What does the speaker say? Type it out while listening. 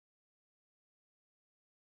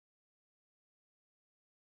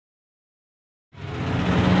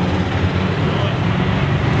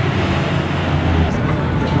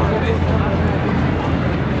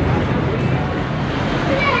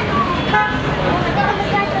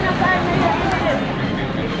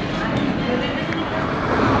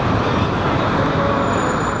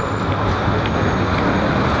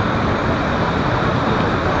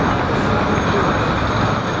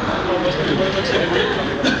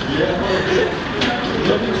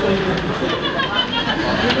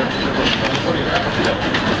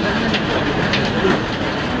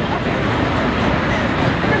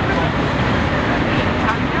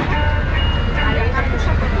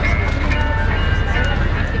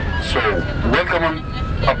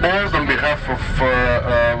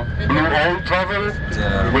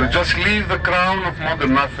will just leave the crown of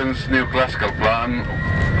modern Athens neoclassical plan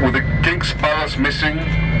with the King's Palace missing.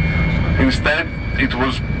 Instead, it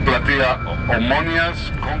was Platea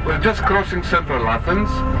Omonias. We're just crossing central Athens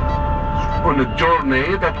on a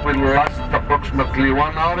journey that will last approximately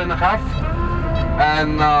 1 hour and a half.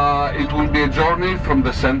 And it will be a journey from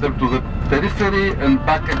the center to the periphery and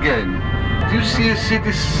back again. You see a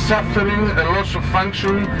city suffering a loss of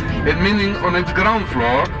function and meaning on its ground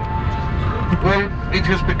floor. Well, it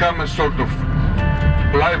has become a sort of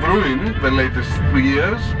live ruin the latest 3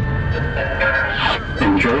 years.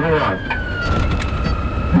 Enjoy the ride.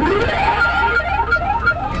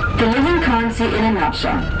 The living currency in a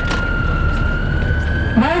nutshell.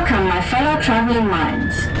 Welcome, my fellow traveling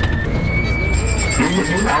minds.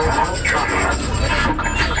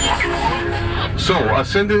 So,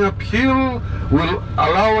 ascending uphill will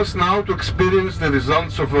allow us now to experience the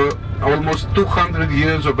results of almost 200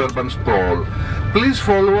 years of urban sprawl. Please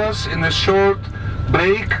follow us in a short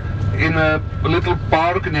break in a little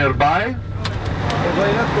park nearby.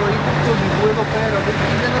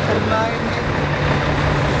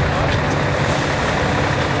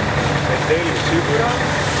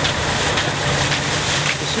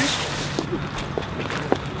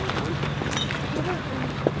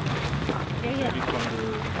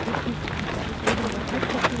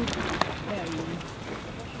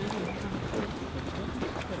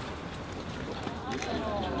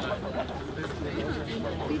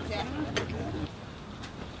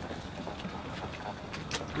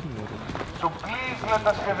 So please let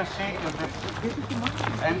us have a seat in this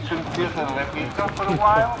ancient theater replica for a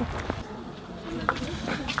while.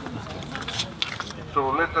 So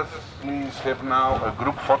let us please have now a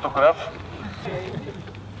group photograph.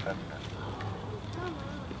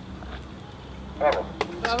 Bravo.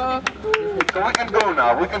 Bravo. So we can go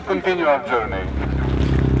now, we can continue our journey.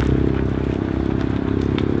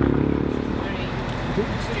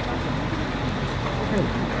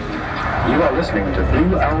 You are listening to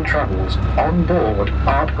Blue Owl Travels on board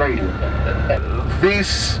Art Radio.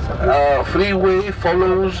 This freeway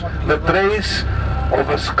follows the trace of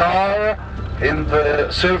a scar in the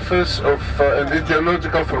surface of the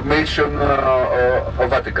geological formation of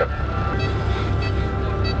Vatican.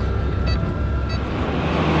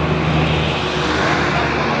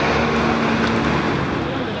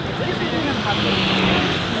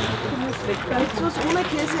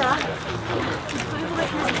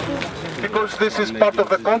 Because this is part of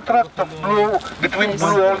the contract of between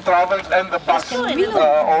Blue Owl Travels and the bus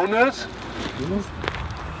owners.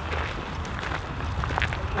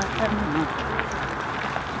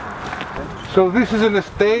 So this is an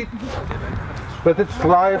estate, but its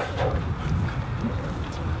life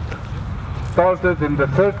started in the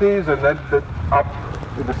 30s and ended up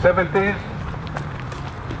in the 70s.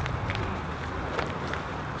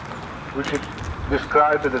 We should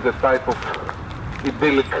describe it as a type of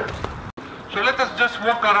idyllic. So let us just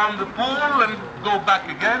walk around the pool and go back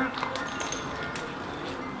again.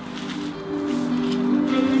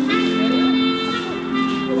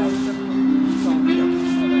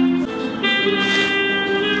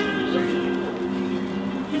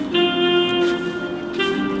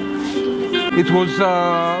 It was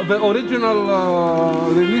the original,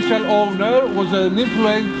 the initial owner was an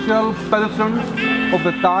influential person of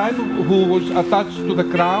the time who was attached to the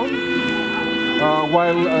crown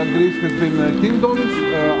while Greece has been kingdoms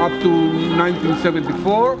up to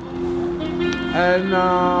 1974. And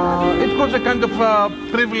it was a kind of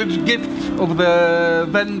privileged gift of the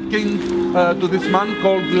then king to this man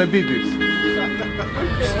called Levitis.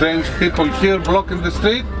 Strange people here blocking the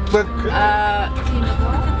street, but...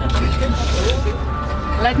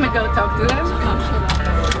 Let me go talk to them.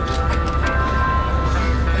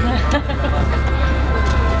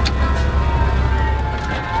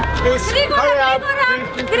 Grigora!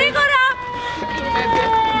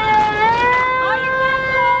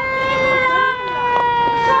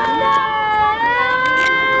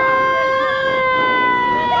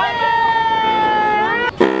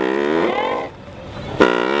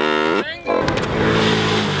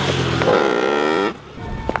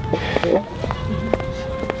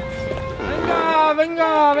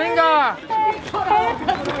 Venga, venga!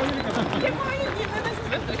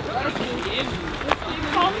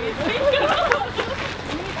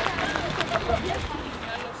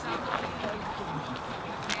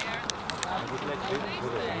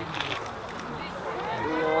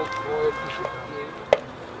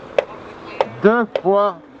 Deux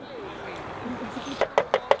fois.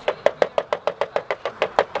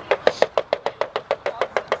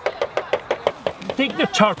 Take the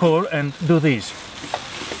charcoal and do this.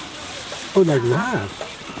 Oh, like that?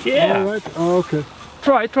 Yeah. All right. Oh, okay.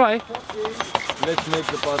 Try. Let's make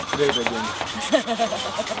the part straight again.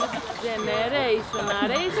 Generation,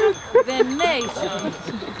 narration, the nation.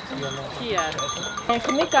 Here.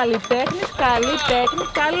 Τέχνη, καλλιτέχνης, καλή τέχνη,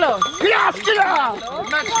 καλό.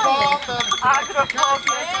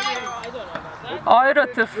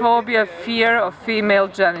 Autophobia, fear of female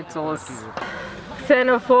genitals.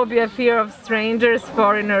 Xenophobia, fear of strangers,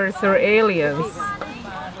 foreigners or aliens.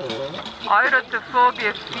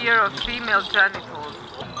 Autophobia, fear of female genitals.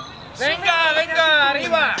 Venga,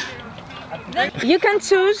 arriba. You can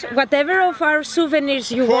choose whatever of our souvenirs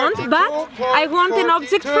you want, but I want an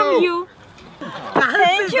object from you.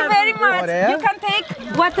 Thank you very much. You can take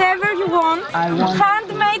whatever you want.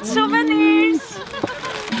 Handmade souvenirs.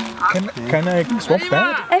 Can I swap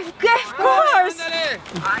that? Of course.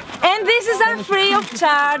 And this is free of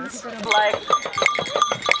charge.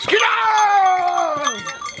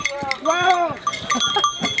 Wow!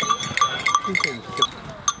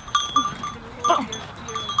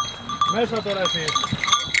 Μέσα τώρα εσύ.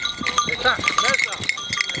 Μέσα.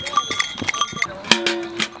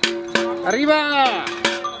 Arriba.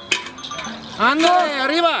 Ándale,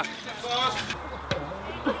 arriba.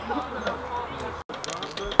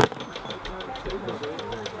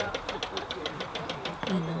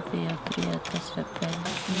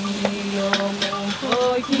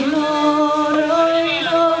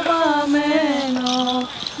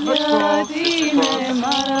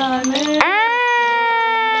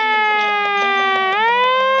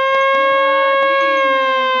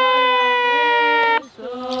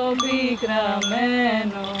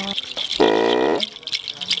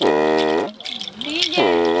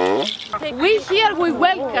 We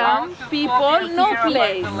welcome people, no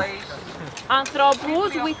place. Ανθρώπους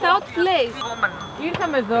without place.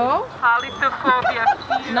 Ήρθαμε εδώ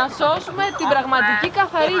να σώσουμε την πραγματική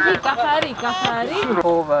καθαρή γη. Καθαρή.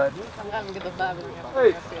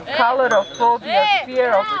 Colorophobia,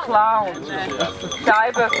 fear of clowns.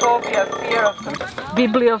 Cyberphobia, fear of...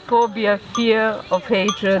 Bibliophobia, fear of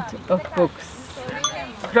hatred of books.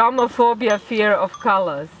 Chromophobia, fear of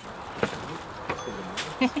colors.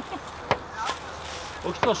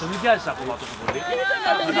 Όχι τόσο, μην πιάζεις ακόμα τόσο πολύ.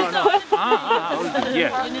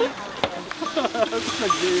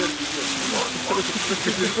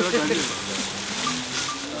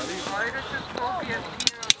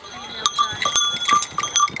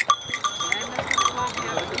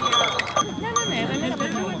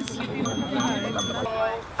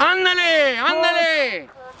 Ándale.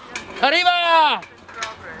 Arriba.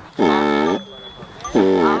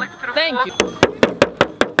 Thank you.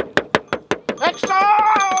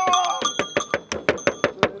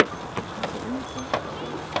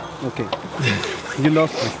 Okay. You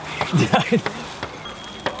lost me.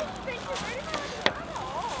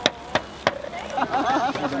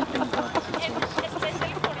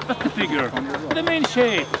 Figure. The main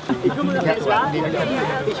shape.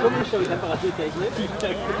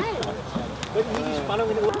 Thank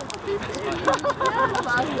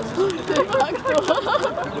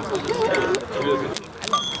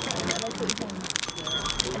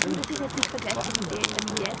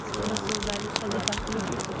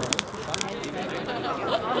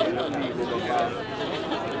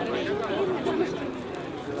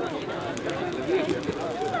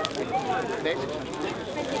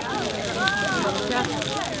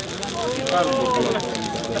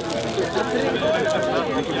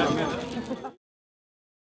you.